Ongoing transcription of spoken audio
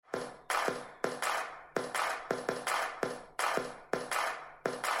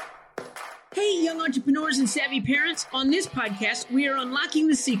young entrepreneurs and savvy parents. On this podcast, we are unlocking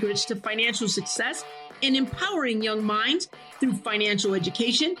the secrets to financial success and empowering young minds through financial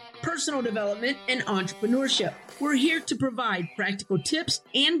education, personal development, and entrepreneurship. We're here to provide practical tips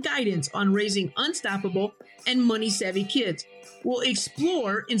and guidance on raising unstoppable and money-savvy kids. We'll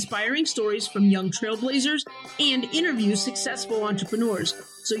explore inspiring stories from young trailblazers and interview successful entrepreneurs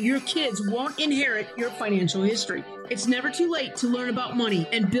so your kids won't inherit your financial history. It's never too late to learn about money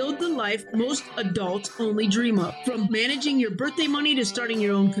and build the life most adults only dream of. From managing your birthday money to starting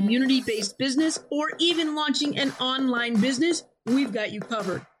your own community-based business or even launching an online business, we've got you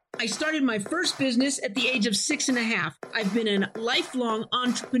covered. I started my first business at the age of 6.5. I've been a lifelong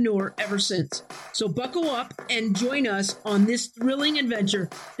entrepreneur ever since. So buckle up and join us on this thrilling adventure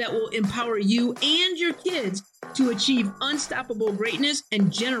that will empower you and your kids to achieve unstoppable greatness and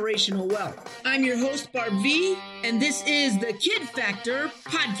generational wealth. I'm your host, Barb V, and this is the Kid Factor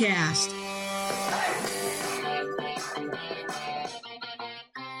Podcast.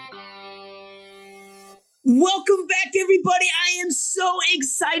 Welcome back, everybody. I am so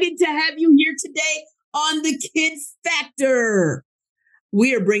excited to have you here today on the Kid Factor.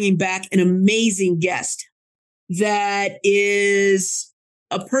 We are bringing back an amazing guest that is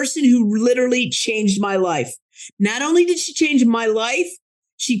a person who literally changed my life. Not only did she change my life,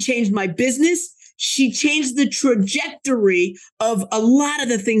 she changed my business. She changed the trajectory of a lot of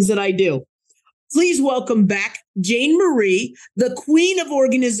the things that I do. Please welcome back Jane Marie, the queen of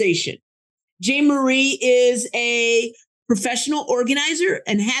organization. Jane Marie is a professional organizer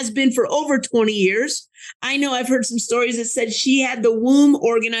and has been for over 20 years. I know I've heard some stories that said she had the womb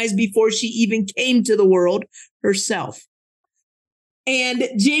organized before she even came to the world herself. And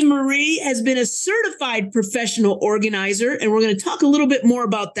Jane Marie has been a certified professional organizer, and we're going to talk a little bit more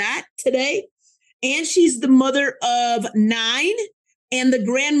about that today. And she's the mother of 9 and the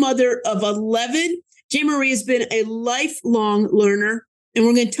grandmother of 11. Jane Marie has been a lifelong learner. And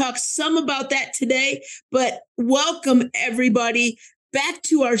we're going to talk some about that today, but welcome everybody back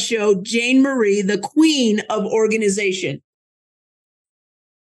to our show, Jane Marie, the queen of organization.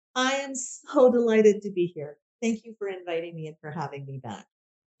 I am so delighted to be here. Thank you for inviting me and for having me back.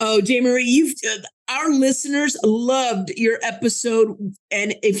 Oh, Jane Marie, our listeners loved your episode.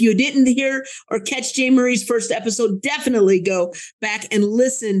 And if you didn't hear or catch Jane Marie's first episode, definitely go back and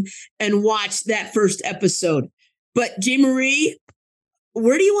listen and watch that first episode. But Jane Marie,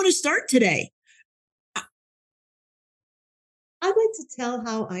 where do you want to start today? I'd like to tell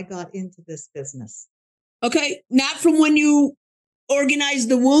how I got into this business. Okay. Not from when you organized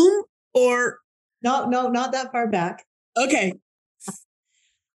the womb or? No, not that far back. Okay.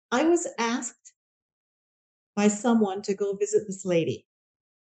 I was asked by someone to go visit this lady.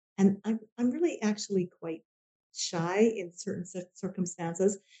 And I'm really actually quite shy in certain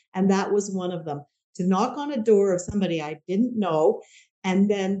circumstances. And that was one of them. To knock on a door of somebody I didn't know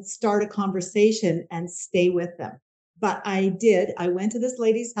and then start a conversation and stay with them. But I did. I went to this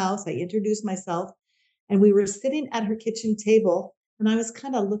lady's house. I introduced myself and we were sitting at her kitchen table and I was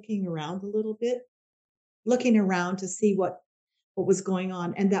kind of looking around a little bit, looking around to see what was going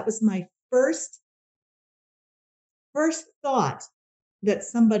on. And that was my first thought that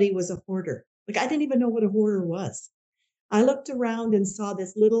somebody was a hoarder. Like I didn't even know what a hoarder was. I looked around and saw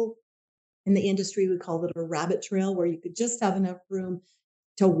this little, in the industry, we call it a rabbit trail, where you could just have enough room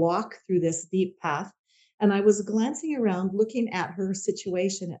to walk through this deep path. And I was glancing around, looking at her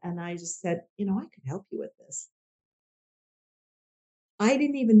situation. And I just said, I could help you with this. I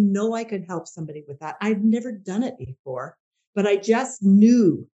didn't even know I could help somebody with that. I'd never done it before, but I just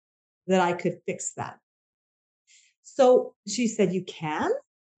knew that I could fix that. So she said, "You can?"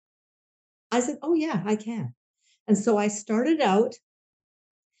 I said, "Oh yeah, I can." And so I started out.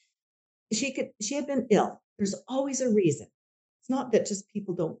 She had been ill. There's always a reason. It's not that just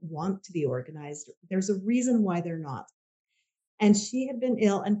people don't want to be organized. There's a reason why they're not. And she had been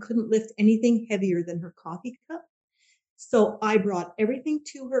ill and couldn't lift anything heavier than her coffee cup. So I brought everything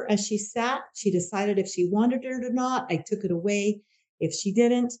to her as she sat. She decided if she wanted it or not. I took it away. If she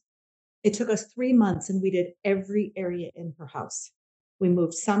didn't, it took us 3 months and we did every area in her house. We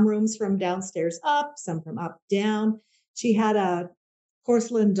moved some rooms from downstairs up, some from up down. She had a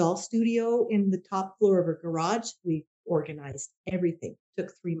porcelain doll studio in the top floor of her garage. We organized everything.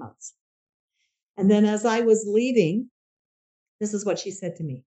 Took 3 months. And then as I was leaving, this is what she said to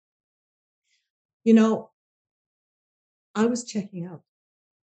me. I was checking out.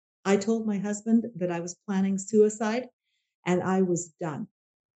 I told my husband that I was planning suicide and I was done.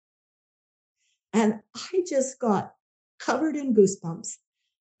 And I just got covered in goosebumps.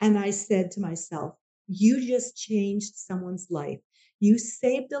 And I said to myself, you just changed someone's life. You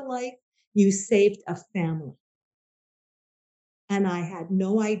saved a life. You saved a family. And I had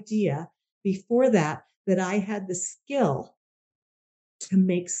no idea before that I had the skill to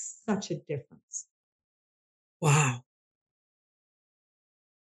make such a difference. Wow.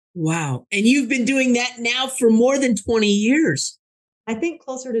 Wow. And you've been doing that now for more than 20 years. I think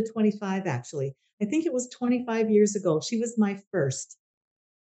closer to 25, actually. I think it was 25 years ago. She was my first.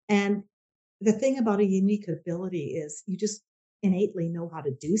 And the thing about a unique ability is you just innately know how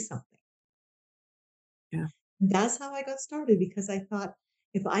to do something. Yeah. And that's how I got started, because I thought,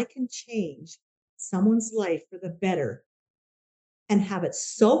 if I can change someone's life for the better and have it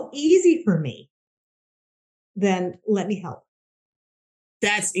so easy for me, then let me help.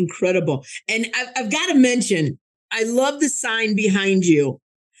 That's incredible. And I've got to mention, I love the sign behind you.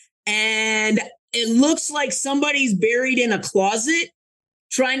 And it looks like somebody's buried in a closet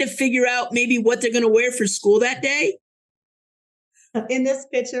trying to figure out maybe what they're going to wear for school that day. In this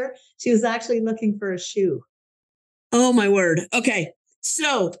picture, she was actually looking for a shoe. Oh, my word. Okay.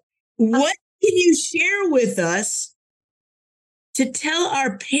 So, what can you share with us to tell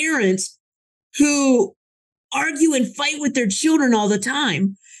our parents who argue and fight with their children all the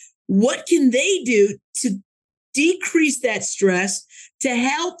time? What can they do to decrease that stress, to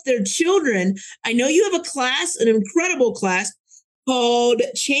help their children? I know you have a class, an incredible class called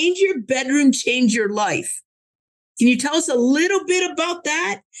Change Your Bedroom, Change Your Life. Can you tell us a little bit about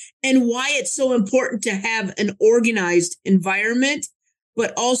that and why it's so important to have an organized environment,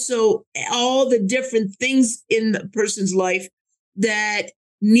 but also all the different things in the person's life that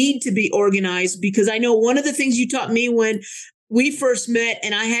need to be organized? Because I know one of the things you taught me when we first met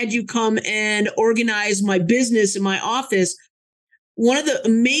and I had you come and organize my business in my office, one of the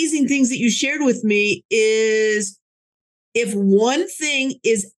amazing things that you shared with me is if one thing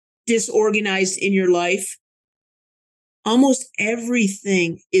is disorganized in your life, almost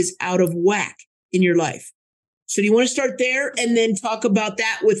everything is out of whack in your life. So do you want to start there and then talk about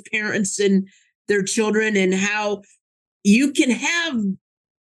that with parents and their children and how you can have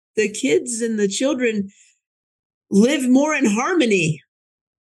the kids and the children live more in harmony?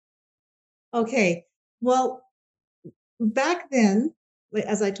 Okay. Well, back then,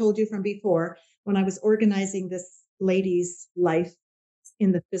 as I told you from before, when I was organizing this lady's life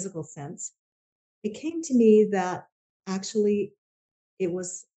in the physical sense, it came to me that actually it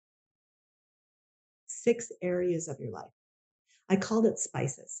was 6 areas of your life. I called it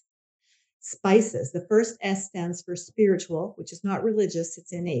spices. Spices. The first S stands for spiritual, which is not religious,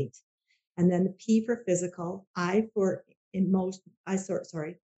 it's innate. And then the P for physical, I for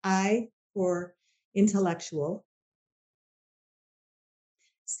I for intellectual,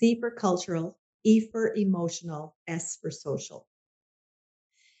 C for cultural, E for emotional, S for social.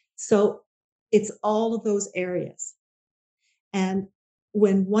 So it's all of those areas. And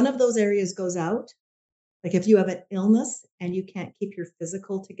when one of those areas goes out, like if you have an illness and you can't keep your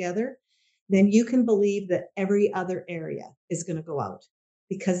physical together, then you can believe that every other area is going to go out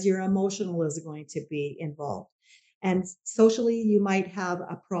because your emotional is going to be involved. And socially, you might have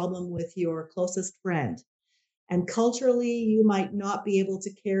a problem with your closest friend. And culturally, you might not be able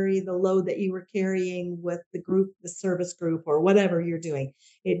to carry the load that you were carrying with the group, the service group, or whatever you're doing.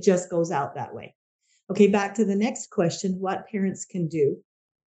 It just goes out that way. Okay, back to the next question, what parents can do.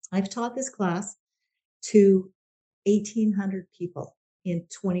 I've taught this class to 1,800 people in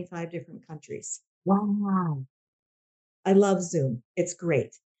 25 different countries. Wow. I love Zoom. It's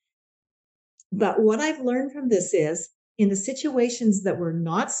great. But what I've learned from this is in the situations that were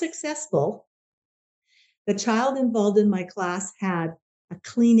not successful, the child involved in my class had a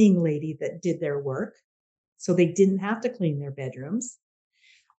cleaning lady that did their work, so they didn't have to clean their bedrooms.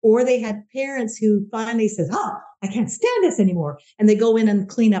 Or they had parents who finally said, "Oh, I can't stand this anymore." And they go in and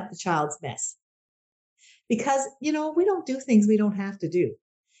clean up the child's mess. Because, we don't do things we don't have to do.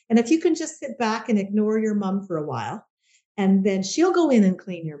 And if you can just sit back and ignore your mom for a while, and then she'll go in and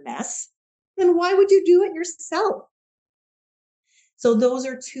clean your mess, then why would you do it yourself? So those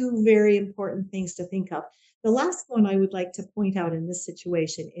are 2 very important things to think of. The last one I would like to point out in this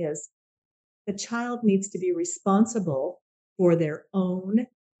situation is the child needs to be responsible for their own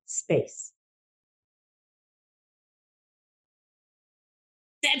space.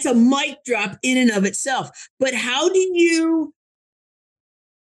 That's a mic drop in and of itself. But how do you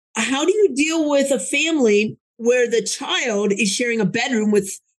deal with a family where the child is sharing a bedroom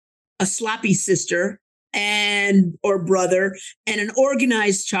with a sloppy sister and or brother and an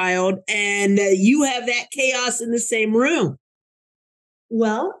organized child, and you have that chaos in the same room?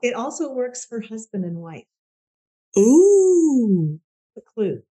 Well, it also works for husband and wife. Ooh. The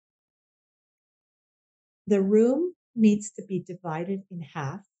clue. The room needs to be divided in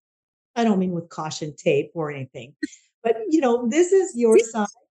half I don't mean with caution tape or anything, but this is your side.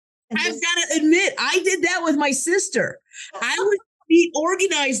 And I've this, got to admit, I did that with my sister. I was the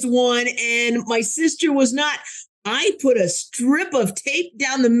organized one, and my sister was not. I put a strip of tape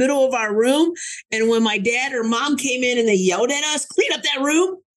down the middle of our room, and when my dad or mom came in and they yelled at us, clean up that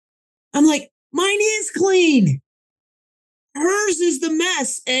room, I'm like, mine is clean. Hers is the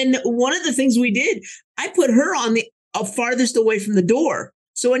mess. And one of the things we did, I put her on the farthest away from the door.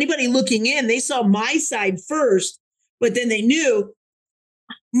 So anybody looking in, they saw my side first, but then they knew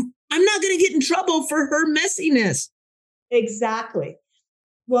I'm not going to get in trouble for her messiness. exactly.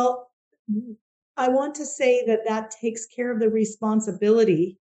 Well, I want to say that that takes care of the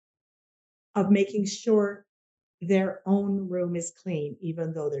responsibility of making sure their own room is clean,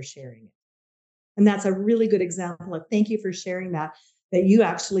 even though they're sharing it. And that's a really good example of thank you for sharing that you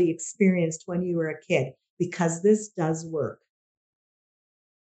actually experienced when you were a kid, because this does work.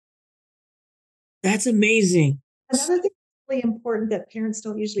 That's amazing. Another thing that's really important that parents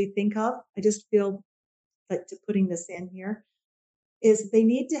don't usually think of, I just feel like to putting this in here, is they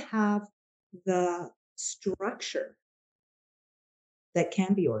need to have the structure that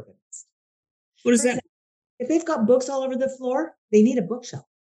can be organized. What is For that? example, if they've got books all over the floor, they need a bookshelf.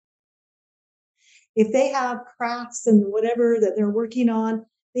 If they have crafts and whatever that they're working on,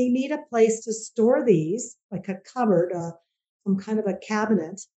 they need a place to store these, like a cupboard, some kind of a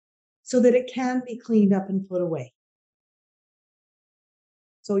cabinet, so that it can be cleaned up and put away.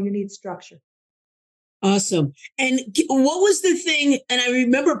 So you need structure. Awesome. And what was the thing? And I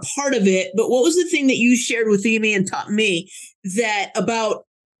remember part of it, but what was the thing that you shared with me and taught me that about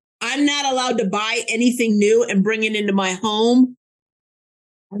I'm not allowed to buy anything new and bring it into my home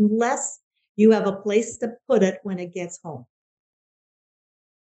unless you have a place to put it when it gets home.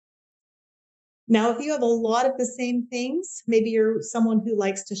 Now, if you have a lot of the same things, maybe you're someone who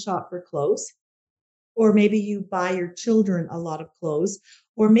likes to shop for clothes, or maybe you buy your children a lot of clothes,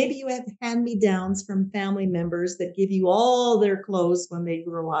 or maybe you have hand-me-downs from family members that give you all their clothes when they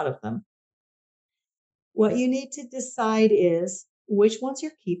grow out of them. What you need to decide is which ones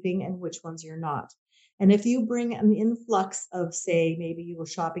you're keeping and which ones you're not. And if you bring an influx of, say, maybe you go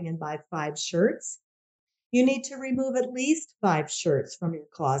shopping and buy 5 shirts, you need to remove at least 5 shirts from your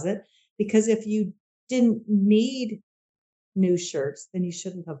closet, because if you didn't need new shirts, then you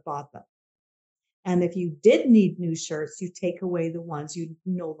shouldn't have bought them. And if you did need new shirts, you take away the ones you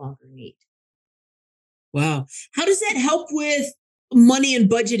no longer need. Wow. How does that help with money and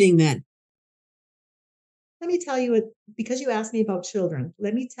budgeting then? Let me tell you, because you asked me about children,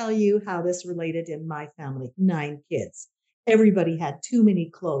 let me tell you how this related in my family. 9 kids. Everybody had too many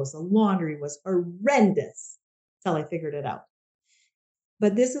clothes. The laundry was horrendous until I figured it out.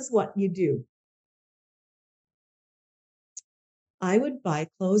 But this is what you do. I would buy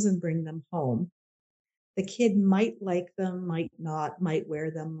clothes and bring them home. The kid might like them, might not, might wear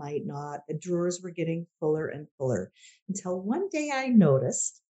them, might not. The drawers were getting fuller and fuller until one day I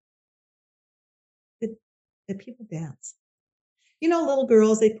noticed that people dance. Little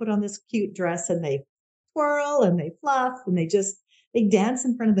girls, they put on this cute dress and they twirl and they fluff and they dance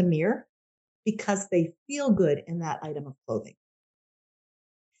in front of the mirror because they feel good in that item of clothing.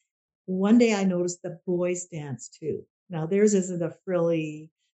 One day I noticed the boys dance too. Now theirs isn't a frilly,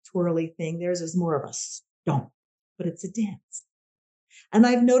 twirly thing. Theirs is more of a stomp, but it's a dance. And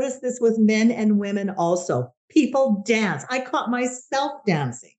I've noticed this with men and women also. People dance. I caught myself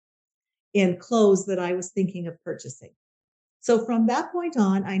dancing in clothes that I was thinking of purchasing. So from that point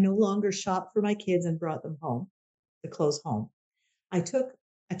on, I no longer shopped for my kids and brought them home, the clothes home. I took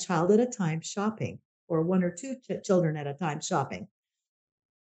a child at a time shopping, or 1 or 2 children at a time shopping.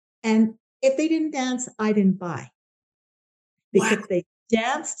 And if they didn't dance, I didn't buy. Because if they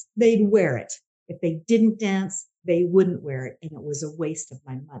danced, they'd wear it. If they didn't dance, they wouldn't wear it. And it was a waste of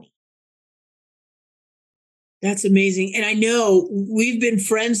my money. That's amazing. And I know we've been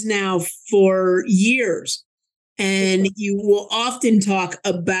friends now for years, and you will often talk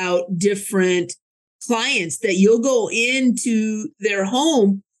about different clients that you'll go into their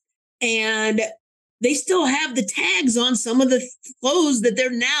home and they still have the tags on some of the clothes that they're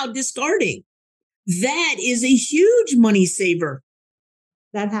now discarding. That is a huge money saver.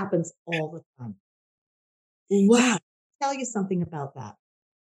 That happens all the time. Wow. I'll tell you something about that.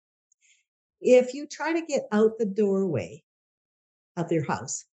 If you try to get out the doorway of your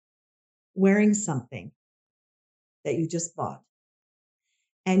house wearing something that you just bought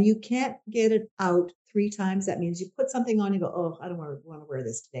and you can't get it out 3 times, that means you put something on, you go, oh, I don't want to wear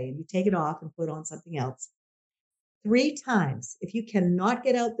this today. And you take it off and put on something else. 3 times. If you cannot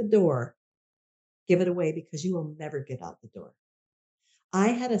get out the door, give it away, because you will never get out the door. I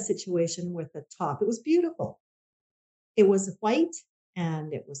had a situation with a top. It was beautiful. It was white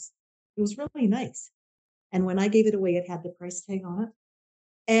and it was really nice. And when I gave it away, it had the price tag on it.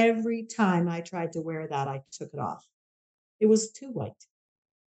 Every time I tried to wear that, I took it off. It was too white.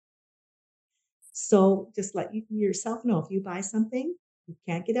 So just let yourself know, if you buy something, you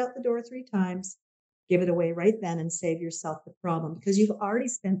can't get out the door 3 times, give it away right then and save yourself the problem, because you've already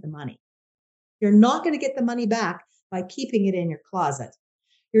spent the money. You're not going to get the money back by keeping it in your closet.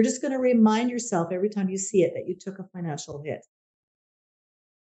 You're just going to remind yourself every time you see it that you took a financial hit.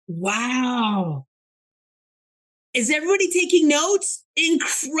 Wow. Is everybody taking notes?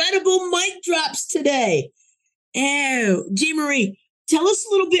 Incredible mic drops today. Oh, Jean Marie, tell us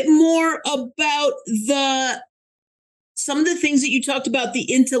a little bit more about some of the things that you talked about,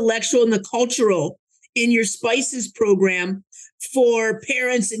 the intellectual and the cultural in your Spices program for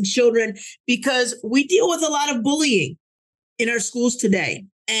parents and children, because we deal with a lot of bullying in our schools today,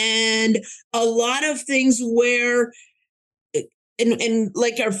 and a lot of things where, and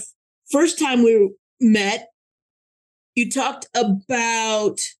like our first time we met, you talked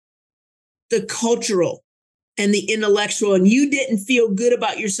about the cultural and the intellectual, and you didn't feel good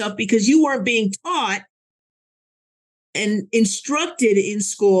about yourself because you weren't being taught and instructed in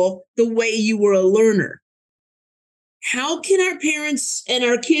school the way you were a learner. How can our parents and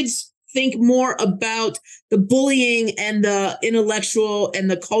our kids think more about the bullying and the intellectual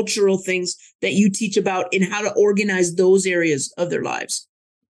and the cultural things that you teach about, and how to organize those areas of their lives?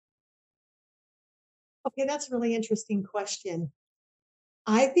 Okay, that's a really interesting question.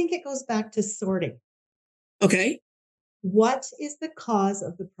 I think it goes back to sorting. Okay. What is the cause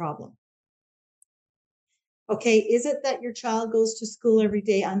of the problem? Okay, is it that your child goes to school every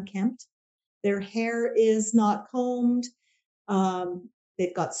day unkempt? Their hair is not combed.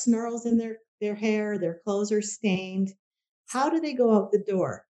 They've got snarls in their hair. Their clothes are stained. How do they go out the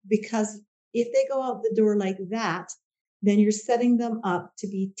door? Because if they go out the door like that, then you're setting them up to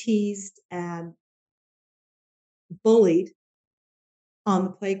be teased and bullied on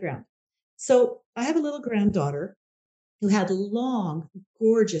the playground. So I have a little granddaughter who had long,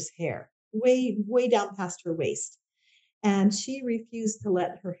 gorgeous hair, way down past her waist. And she refused to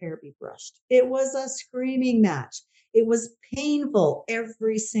let her hair be brushed. It was a screaming match. It was painful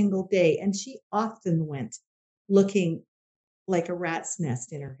every single day. And she often went looking like a rat's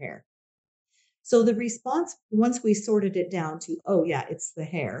nest in her hair. So the response, once we sorted it down to, oh, yeah, it's the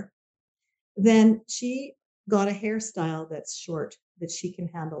hair, then she got a hairstyle that's short that she can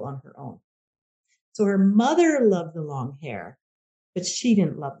handle on her own. So her mother loved the long hair, but she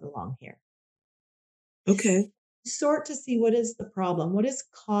didn't love the long hair. Okay. Sort to see what is the problem, what is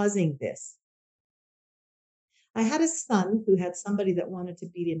causing this. I had a son who had somebody that wanted to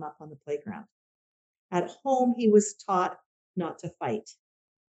beat him up on the playground. At home, he was taught not to fight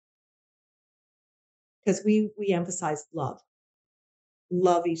because we emphasized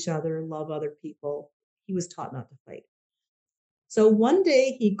love each other, love other people. He was taught not to fight. So one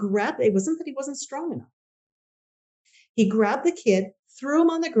day he grabbed, it wasn't that he wasn't strong enough. He grabbed the kid, threw him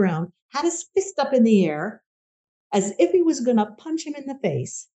on the ground, had his fist up in the air as if he was going to punch him in the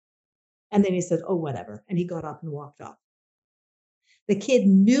face. And then he said, oh, whatever. And he got up and walked off. The kid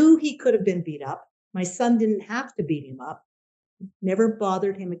knew he could have been beat up. My son didn't have to beat him up. Never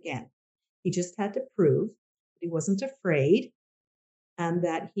bothered him again. He just had to prove that he wasn't afraid and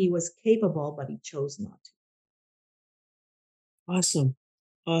that he was capable, but he chose not to. Awesome.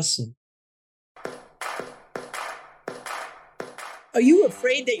 Awesome. Are you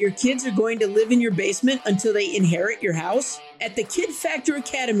afraid that your kids are going to live in your basement until they inherit your house? At the Kid Factor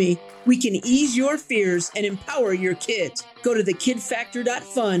Academy, we can ease your fears and empower your kids. Go to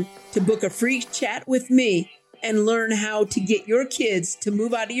thekidfactor.fun to book a free chat with me and learn how to get your kids to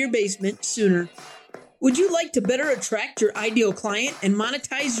move out of your basement sooner. Would you like to better attract your ideal client and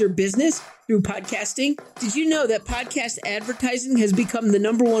monetize your business through podcasting? Did you know that podcast advertising has become the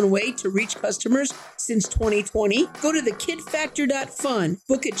 #1 way to reach customers since 2020? Go to thekidfactor.fun,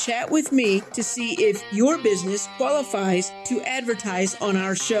 book a chat with me to see if your business qualifies to advertise on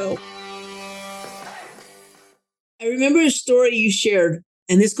our show. I remember a story you shared,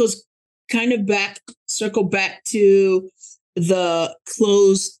 and this goes kind of circle back to the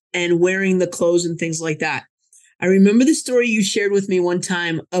clothes and wearing the clothes and things like that. I remember the story you shared with me one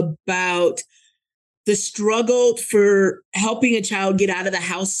time about the struggle for helping a child get out of the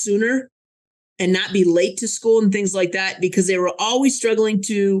house sooner and not be late to school and things like that, because they were always struggling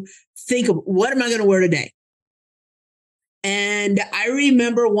to think of, what am I going to wear today? And I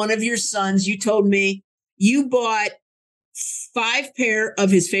remember one of your sons, you told me you bought 5 pair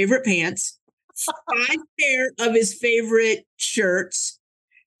of his favorite pants, 5 pair of his favorite shirts,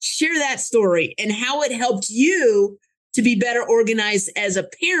 Share that story and how it helped you to be better organized as a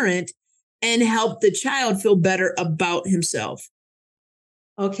parent and help the child feel better about himself.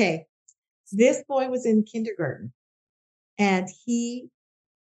 Okay. This boy was in kindergarten and he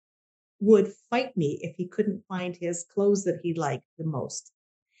would fight me if he couldn't find his clothes that he liked the most.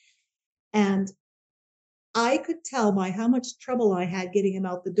 And I could tell by how much trouble I had getting him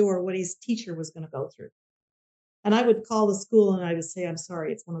out the door what his teacher was going to go through. And I would call the school and I would say, I'm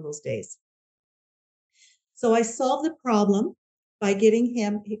sorry, it's one of those days. So I solved the problem by getting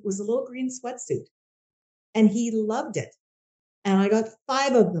him, it was a little green sweatsuit and he loved it. And I got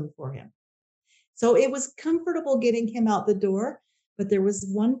 5 of them for him. So it was comfortable getting him out the door, but there was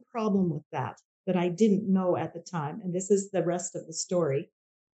one problem with that I didn't know at the time. And this is the rest of the story.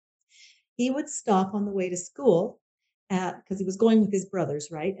 He would stop on the way to school because he was going with his brothers,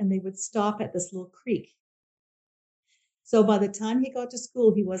 right? And they would stop at this little creek. So by the time he got to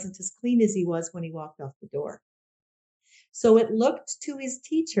school, he wasn't as clean as he was when he walked off the door. So it looked to his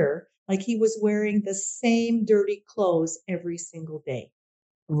teacher like he was wearing the same dirty clothes every single day.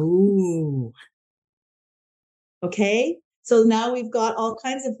 Oh. Okay. So now we've got all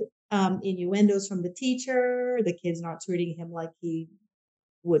kinds of innuendos from the teacher. The kid's not treating him like he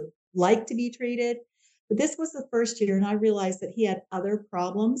would like to be treated. But this was the first year, and I realized that he had other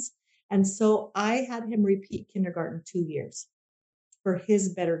problems. And so I had him repeat kindergarten 2 years for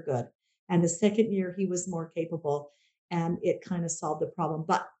his better good. And the second year, he was more capable, and it kind of solved the problem.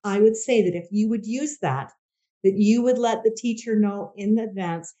 But I would say that if you would use that you would let the teacher know in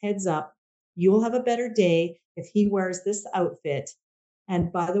advance, heads up, you will have a better day if he wears this outfit.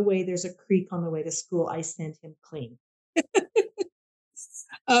 And by the way, there's a creek on the way to school. I sent him clean.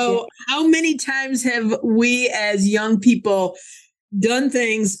 Oh, yeah. How many times have we as young people done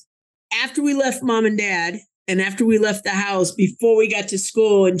things after we left mom and dad and after we left the house before we got to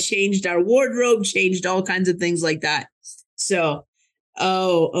school and changed our wardrobe, changed all kinds of things like that? So,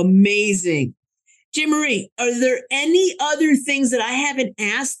 amazing. Jean-Marie, are there any other things that I haven't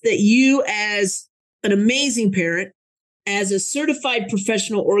asked that you, as an amazing parent, as a certified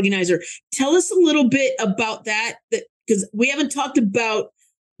professional organizer, tell us a little bit about that, because we haven't talked about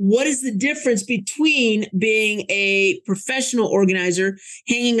what is the difference between being a professional organizer,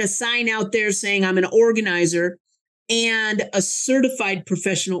 hanging a sign out there saying I'm an organizer, and a certified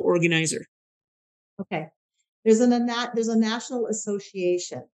professional organizer. Okay. There's a national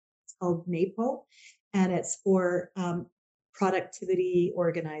association. It's called NAPO, and it's for productivity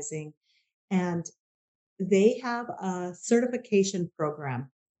organizing. And they have a certification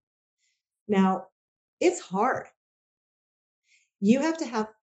program. Now, it's hard. You have to have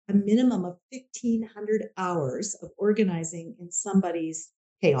a minimum of 1,500 hours of organizing in somebody's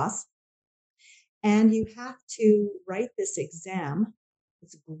chaos. And you have to write this exam.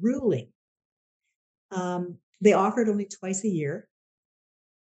 It's grueling. They offer it only twice a year,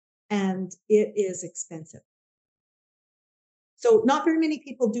 and it is expensive. So not very many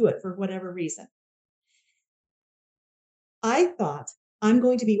people do it for whatever reason. I thought, I'm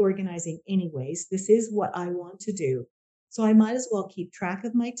going to be organizing anyways. This is what I want to do. So I might as well keep track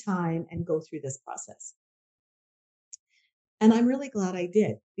of my time and go through this process. And I'm really glad I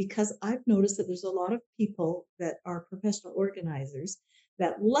did, because I've noticed that there's a lot of people that are professional organizers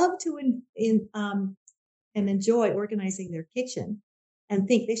that love to and enjoy organizing their kitchen and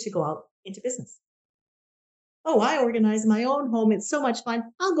think they should go out into business. Oh, I organize my own home. It's so much fun.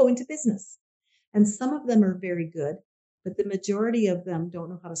 I'll go into business. And some of them are very good, but the majority of them don't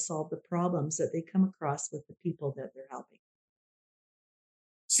know how to solve the problems that they come across with the people that they're helping.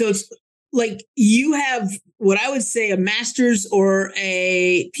 So it's like you have what I would say a master's or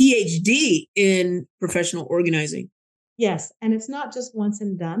a PhD in professional organizing. Yes. And it's not just once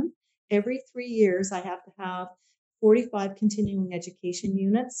and done. Every 3 years, I have to have 45 continuing education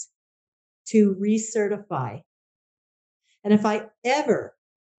units to recertify. And if I ever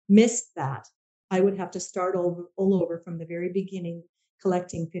missed that, I would have to start all over from the very beginning,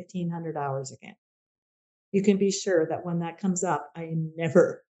 collecting 1,500 hours again. You can be sure that when that comes up, I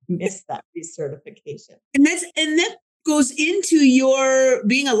never miss that recertification. And that goes into your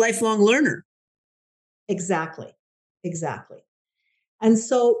being a lifelong learner. Exactly. And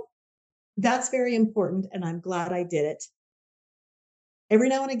so that's very important, and I'm glad I did it. Every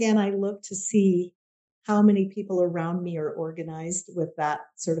now and again, I look to see how many people around me are organized with that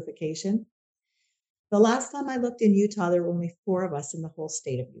certification. The last time I looked in Utah, there were only 4 of us in the whole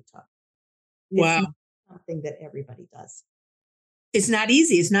state of Utah. Wow. It's not something that everybody does. It's not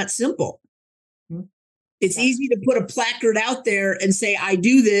easy. It's not simple. Mm-hmm. It's easy to put a placard out there and say, I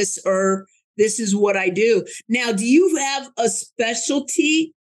do this, or this is what I do. Now, do you have a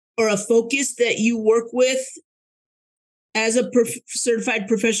specialty or a focus that you work with as a certified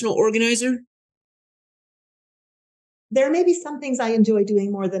professional organizer? There may be some things I enjoy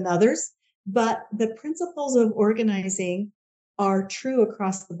doing more than others, but the principles of organizing are true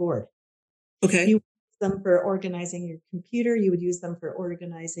across the board. Okay. You use them for organizing your computer. You would use them for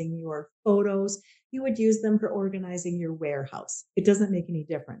organizing your photos. You would use them for organizing your warehouse. It doesn't make any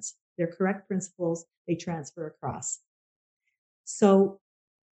difference. They're correct principles. They transfer across. So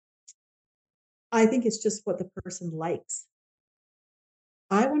I think it's just what the person likes.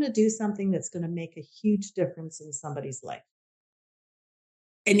 I want to do something that's going to make a huge difference in somebody's life.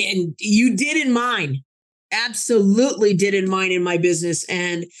 And you did in mine. Absolutely did in mine in my business.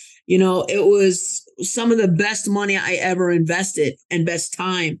 And, it was some of the best money I ever invested and best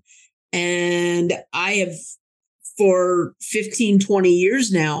time. And I have, for 15, 20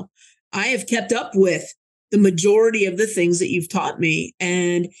 years now, I have kept up with the majority of the things that you've taught me.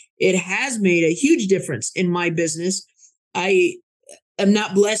 And it has made a huge difference in my business. I am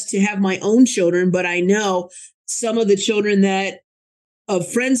not blessed to have my own children, but I know some of the children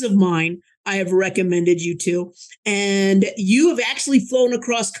of friends of mine I have recommended you to. And you have actually flown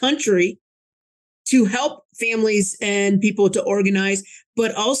across country to help families and people to organize.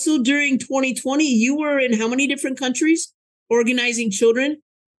 But also during 2020, you were in how many different countries organizing children?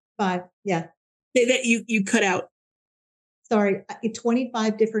 5. Yeah. That you cut out. Sorry,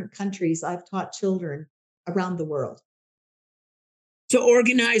 25 different countries I've taught children around the world. To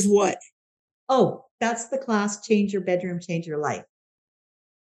organize what? Oh, that's the class, Change Your Bedroom, Change Your Life.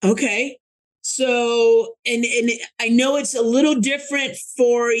 Okay. So, and I know it's a little different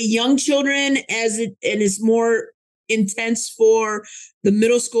for young children and it's more intense for the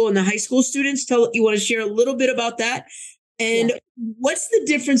middle school and the high school students. You want to share a little bit about that? And what's the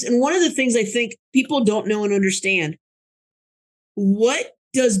difference? And one of the things I think people don't know and understand, what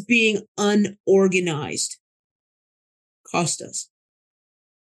does being unorganized cost us?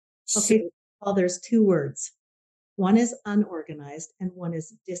 Okay. Well, there's 2 words. One is unorganized and one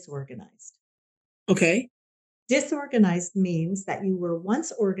is disorganized. Okay. Disorganized means that you were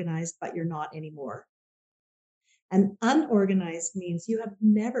once organized, but you're not anymore. And unorganized means you have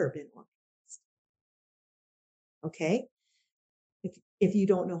never been organized. Okay. If you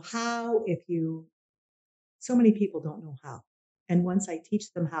don't know how, so many people don't know how. And once I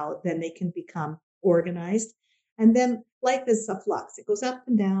teach them how, then they can become organized. And then life is a flux. It goes up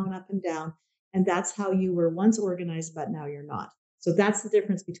and down, up and down. And that's how you were once organized, but now you're not. So that's the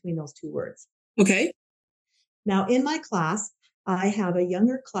difference between those 2 words. Okay. Now, in my class, I have a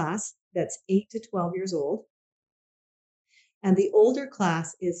younger class that's 8 to 12 years old. And the older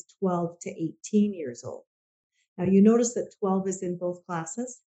class is 12 to 18 years old. Now, you notice that 12 is in both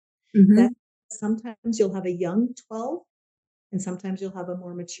classes. Mm-hmm. That sometimes you'll have a young 12 and sometimes you'll have a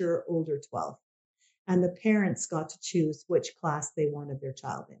more mature, older 12. And the parents got to choose which class they wanted their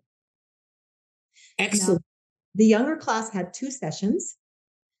child in. Excellent. Now, the younger class had 2 sessions.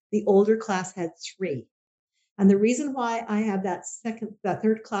 The older class had 3. And the reason why I have that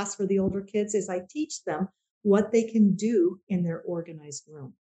third class for the older kids is I teach them what they can do in their organized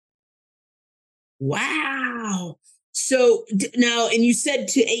room. Wow. So now, and you said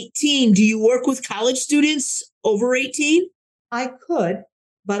to 18, do you work with college students over 18? I could,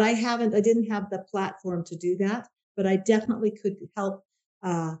 but I didn't have the platform to do that, but I definitely could help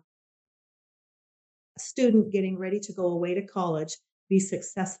a student getting ready to go away to college be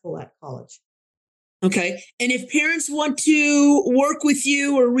successful at college. Okay. And if parents want to work with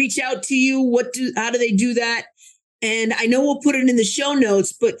you or reach out to you, how do they do that? And I know we'll put it in the show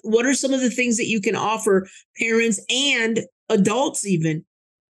notes, but what are some of the things that you can offer parents and adults even?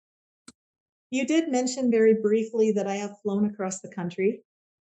 You did mention very briefly that I have flown across the country.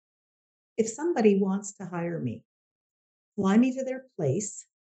 If somebody wants to hire me, fly me to their place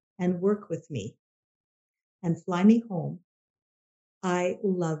and work with me and fly me home, I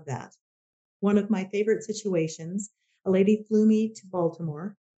love that. One of my favorite situations, a lady flew me to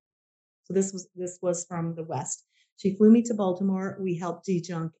Baltimore. So this was from the West. She flew me to Baltimore. We helped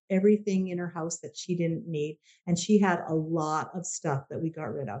dejunk everything in her house that she didn't need. And she had a lot of stuff that we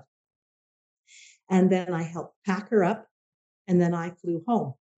got rid of. And then I helped pack her up. And then I flew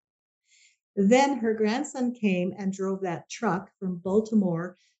home. Then her grandson came and drove that truck from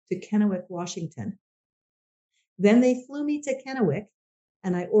Baltimore to Kennewick, Washington. Then they flew me to Kennewick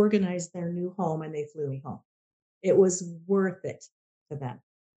and I organized their new home and they flew me home. It was worth it to them.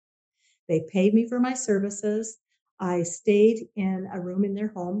 They paid me for my services. I stayed in a room in their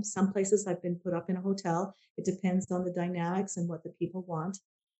home. Some places I've been put up in a hotel. It depends on the dynamics and what the people want.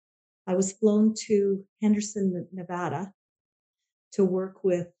 I was flown to Henderson, Nevada to work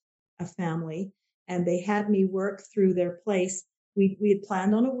with a family, and they had me work through their place. We had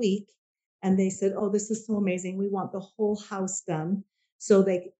planned on a week, and they said, "Oh, this is so amazing. We want the whole house done." So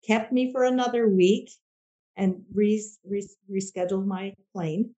they kept me for another week and rescheduled my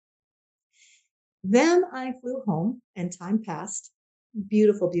plane. Then I flew home and time passed.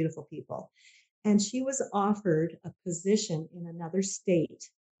 Beautiful, beautiful people. And she was offered a position in another state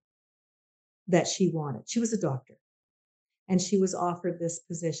that she wanted. She was a doctor and she was offered this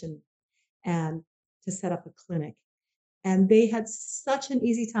position and to set up a clinic. And they had such an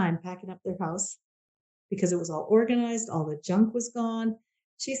easy time packing up their house because it was all organized, all the junk was gone.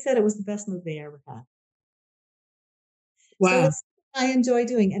 She said it was the best move they ever had. So Wow. it's I enjoy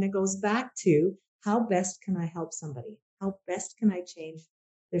doing, and it goes back to how best can I help somebody? How best can I change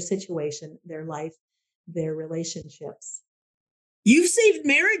their situation, their life, their relationships? You've saved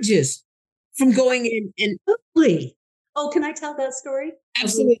marriages from going in and Absolutely. Oh, can I tell that story? I've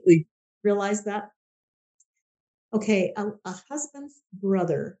really absolutely. realized that. Okay, a husband's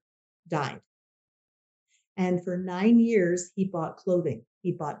brother died. And for 9 years, he bought clothing.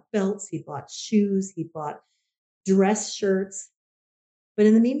 He bought belts, he bought shoes, he bought dress shirts. But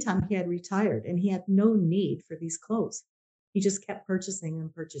in the meantime, he had retired and he had no need for these clothes. He just kept purchasing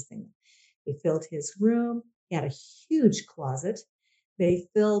and purchasing them. They filled his room. He had a huge closet. They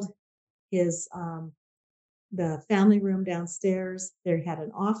filled his the family room downstairs. They had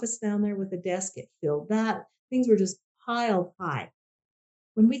an office down there with a desk. It filled that. Things were just piled high.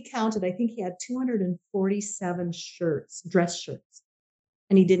 When we counted, I think he had 247 shirts, dress shirts,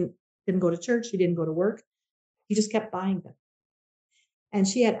 and he didn't go to church. He didn't go to work. He just kept buying them. And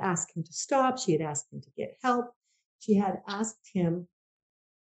she had asked him to stop. She had asked him to get help. She had asked him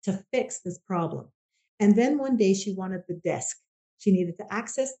to fix this problem. And then one day she wanted the desk. She needed to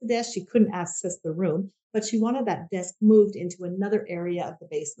access the desk. She couldn't access the room, but she wanted that desk moved into another area of the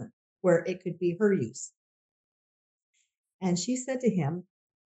basement where it could be her use. And she said to him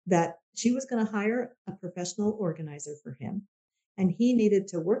that she was going to hire a professional organizer for him, and he needed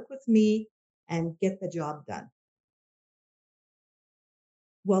to work with me and get the job done.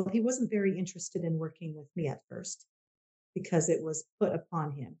 Well, he wasn't very interested in working with me at first because it was put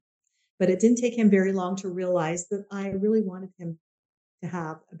upon him. But it didn't take him very long to realize that I really wanted him to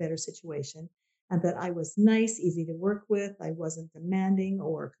have a better situation and that I was nice, easy to work with. I wasn't demanding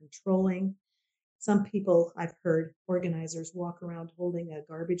or controlling. Some people I've heard organizers walk around holding a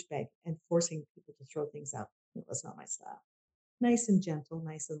garbage bag and forcing people to throw things out. It was not my style. Nice and gentle,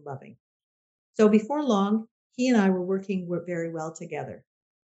 nice and loving. So before long, he and I were working very well together.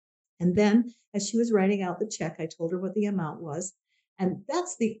 And then as she was writing out the check, I told her what the amount was. And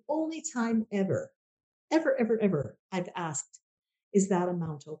that's the only time ever, ever, ever, ever I've asked, is that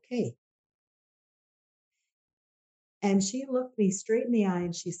amount okay? And she looked me straight in the eye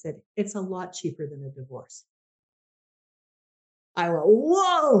and she said, it's a lot cheaper than a divorce. I went,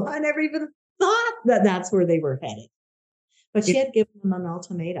 whoa, I never even thought that that's where they were headed. But she had given them an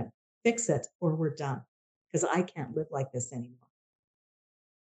ultimatum, fix it or we're done because I can't live like this anymore.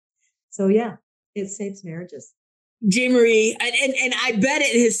 So yeah, it saves marriages. Jean Marie, and I bet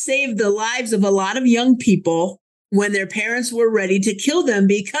it has saved the lives of a lot of young people when their parents were ready to kill them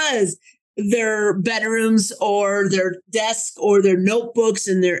because their bedrooms or their desk or their notebooks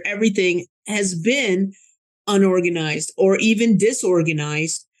and their everything has been unorganized or even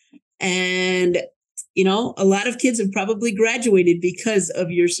disorganized. And, you know, a lot of kids have probably graduated because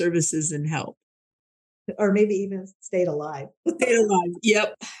of your services and help. Or maybe even stayed alive. Stayed alive.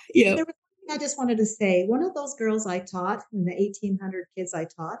 Yep. Yep. There was something I just wanted to say. One of those girls I taught, and the 1,800 kids I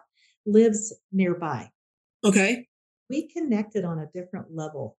taught, lives nearby. Okay. We connected on a different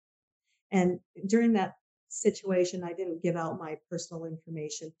level. And during that situation, I didn't give out my personal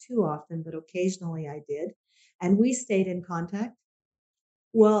information too often, but occasionally I did. And we stayed in contact.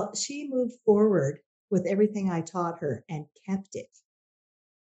 Well, she moved forward with everything I taught her and kept it.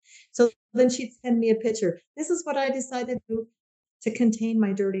 So then she'd send me a picture. This is what I decided to contain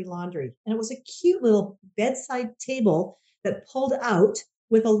my dirty laundry. And it was a cute little bedside table that pulled out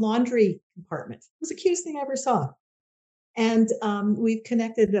with a laundry compartment. It was the cutest thing I ever saw. And we've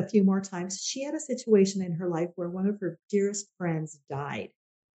connected a few more times. She had a situation in her life where one of her dearest friends died.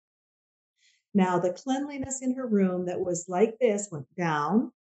 Now, the cleanliness in her room that was like this went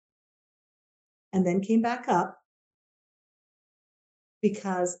down and then came back up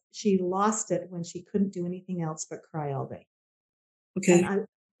because she lost it when she couldn't do anything else but cry all day. Okay. And I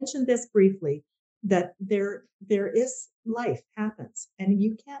mentioned this briefly that there is life happens and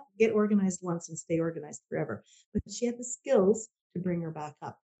you can't get organized once and stay organized forever. But she had the skills to bring her back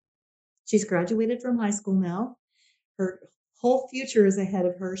up. She's graduated from high school now. Her whole future is ahead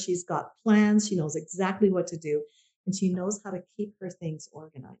of her. She's got plans. She knows exactly what to do, and she knows how to keep her things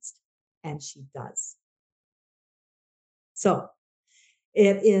organized, and she does. So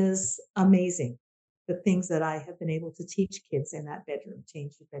it is amazing the things that I have been able to teach kids in that bedroom,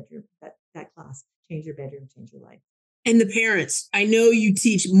 change your bedroom, that class, change your bedroom, change your life. And the parents, I know you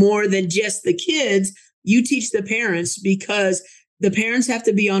teach more than just the kids. You teach the parents because the parents have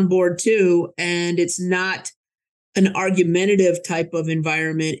to be on board too. And it's not an argumentative type of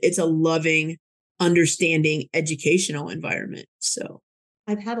environment. It's a loving, understanding, educational environment. So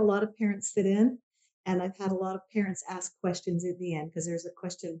I've had a lot of parents sit in, and I've had a lot of parents ask questions at the end, because there's a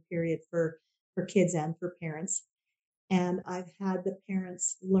question period for kids and for parents. And I've had the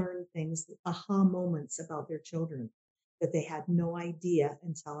parents learn things, aha moments about their children that they had no idea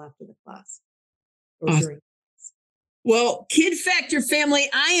until after the class or awesome. during class. Well, Kid Factor family,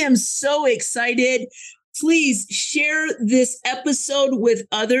 I am so excited. Please share this episode with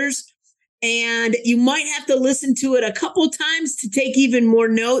others. And you might have to listen to it a couple times to take even more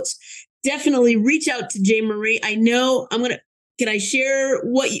notes. Definitely reach out to Jay Marie. I know can I share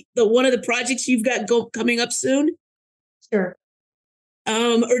one of the projects you've got coming up soon? Sure.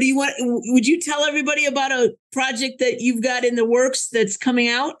 Or would you tell everybody about a project that you've got in the works that's coming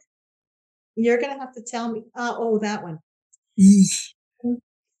out? You're going to have to tell me. That one.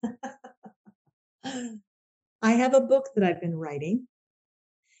 I have a book that I've been writing,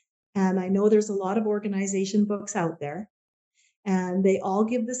 and I know there's a lot of organization books out there, and they all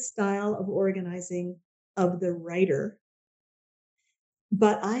give the style of organizing of the writer.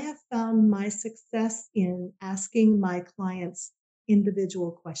 But I have found my success in asking my clients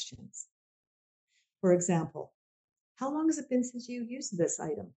individual questions. For example, how long has it been since you used this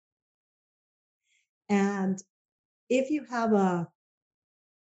item? And if you have a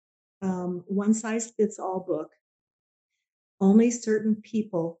one-size-fits-all book, only certain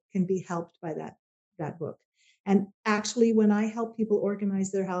people can be helped by that book. And actually, when I help people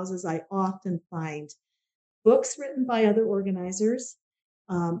organize their houses, I often find books written by other organizers,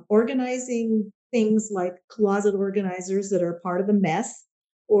 organizing things like closet organizers that are part of the mess,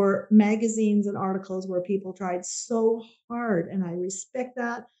 or magazines and articles where people tried so hard. And I respect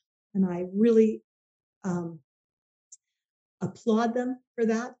that. And I really applaud them for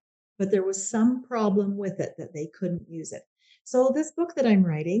that. But there was some problem with it that they couldn't use it. So this book that I'm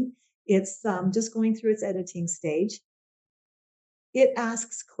writing, it's just going through its editing stage. It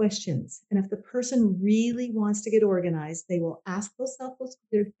asks questions. And if the person really wants to get organized, they will ask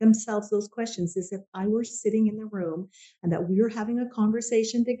themselves those questions as if I were sitting in the room and that we were having a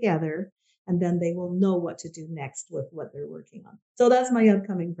conversation together. And then they will know what to do next with what they're working on. So that's my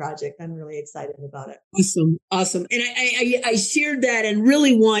upcoming project. I'm really excited about it. Awesome. And I shared that and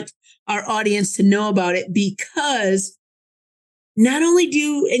really want our audience to know about it, because not only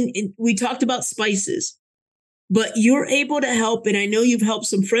and we talked about spices, but you're able to help. And I know you've helped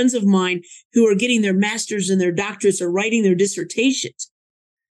some friends of mine who are getting their masters and their doctorates or writing their dissertations.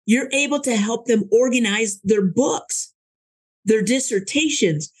 You're able to help them organize their books, their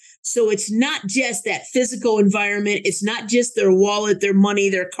dissertations. So it's not just that physical environment. It's not just their wallet, their money,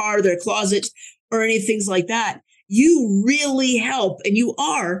 their car, their closet, or anything like that. You really help, and you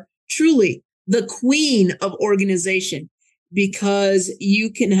are truly the queen of organization, because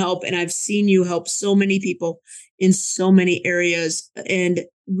you can help. And I've seen you help so many people in so many areas and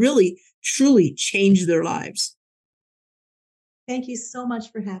really, truly change their lives. Thank you so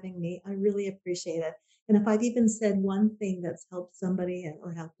much for having me. I really appreciate it. And if I've even said one thing that's helped somebody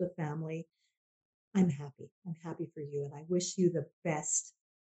or helped a family, I'm happy. I'm happy for you. And I wish you the best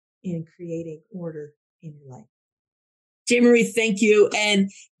in creating order in your life. Jay Marie, thank you.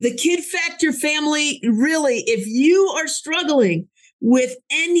 And the Kid Factor family, really, if you are struggling with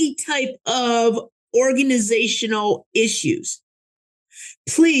any type of organizational issues,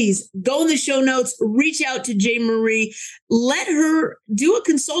 please go in the show notes, reach out to Jay Marie, let her do a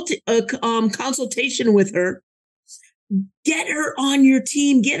consultation with her, get her on your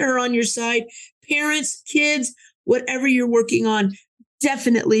team, get her on your side, parents, kids, whatever you're working on.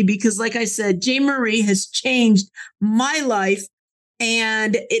 Definitely, because like I said, Jay Marie has changed my life,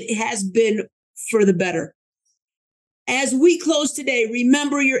 and it has been for the better. As we close today,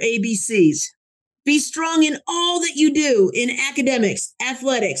 remember your ABCs. Be strong in all that you do in academics,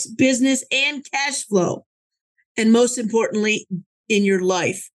 athletics, business, and cash flow. And most importantly, in your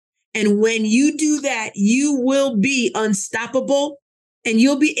life. And when you do that, you will be unstoppable, and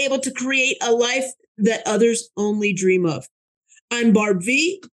you'll be able to create a life that others only dream of. I'm Barb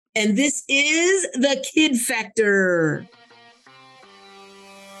V, and this is the Kid Factor.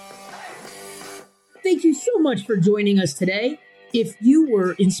 thank you so much for joining us today. If you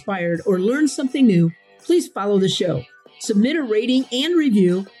were inspired or learned something new, please follow the show, submit a rating and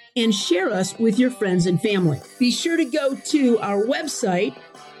review, and share us with your friends and family. Be sure to go to our website,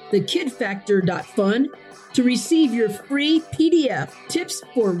 thekidfactor.fun, to receive your free PDF, Tips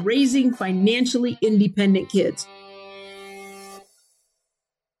for Raising Financially Independent Kids.